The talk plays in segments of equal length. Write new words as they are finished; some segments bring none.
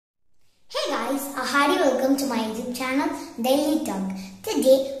guys, a hearty welcome to my YouTube channel Daily Talk.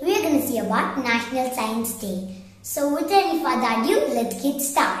 Today we are going to see about National Science Day. So without any further ado, let's get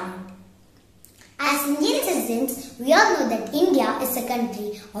started. As Indian citizens, we all know that India is a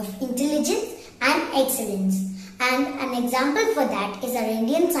country of intelligence and excellence. And an example for that is our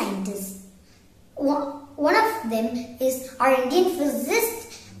Indian scientists. One of them is our Indian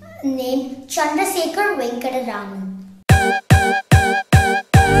physicist named Chandrasekhar Venkata Raman.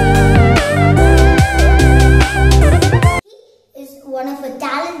 One of a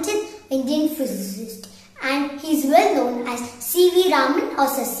talented Indian physicist, and he is well known as CV Raman or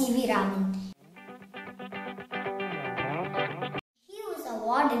CV Raman. He was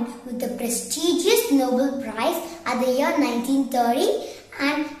awarded with the prestigious Nobel Prize at the year 1930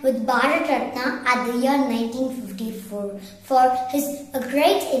 and with Bharat Ratna at the year 1954 for his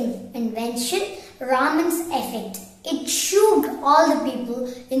great invention, Raman's Effect. It shook all the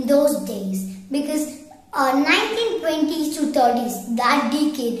people in those days because 1920s to 30s, that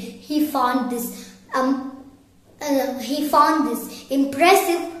decade, he found this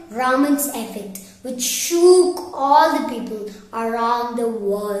impressive Raman's Effect, which shook all the people around the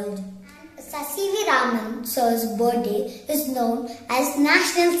world. CV Raman sir's birthday is known as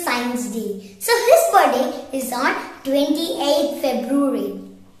National Science Day. So his birthday is on 28th February.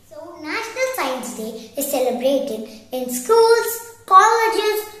 So National Science Day is celebrated in schools,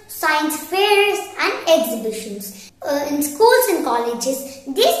 colleges, science fairs and exhibitions. In schools and colleges,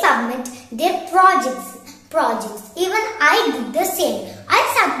 they submit their projects. Even I did the same. I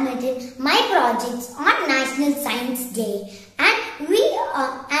submitted my projects on National Science Day, and we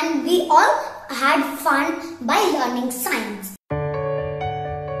all had fun by learning science.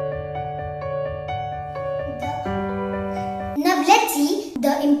 Now let's see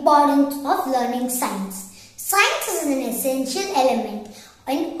the importance of learning science. Science is an essential element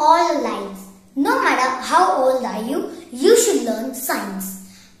in all lives. No matter how old are you, you should learn science.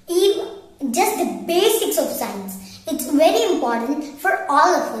 Even just the basics of science. It's very important for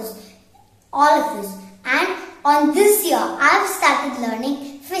all of us. And on this year, I've started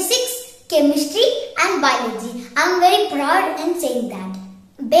learning physics, chemistry and biology. I'm very proud in saying that.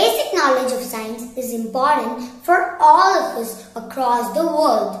 Basic knowledge of science is important for all of us across the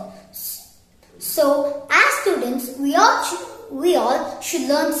world. So, as students, we all should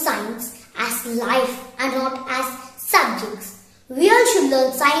learn science as life and not as subjects. We all should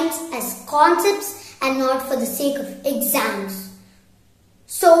learn science as concepts and not for the sake of exams.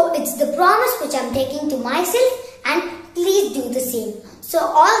 So, it's the promise which I'm taking to myself, and please do the same. So,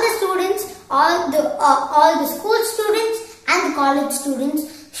 all the students, all the school students and the college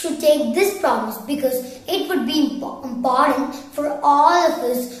students should take this promise because it would be important for all of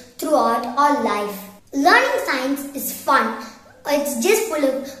us throughout our life. Learning science is fun. It's just full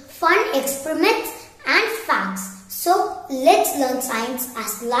of fun experiments and facts. So let's learn science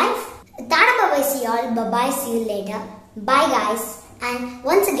as life. Tata bye bye, see you all. Bye bye, see you later. Bye guys. And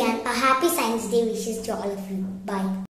once again, a happy Science Day wishes to all of you. Bye.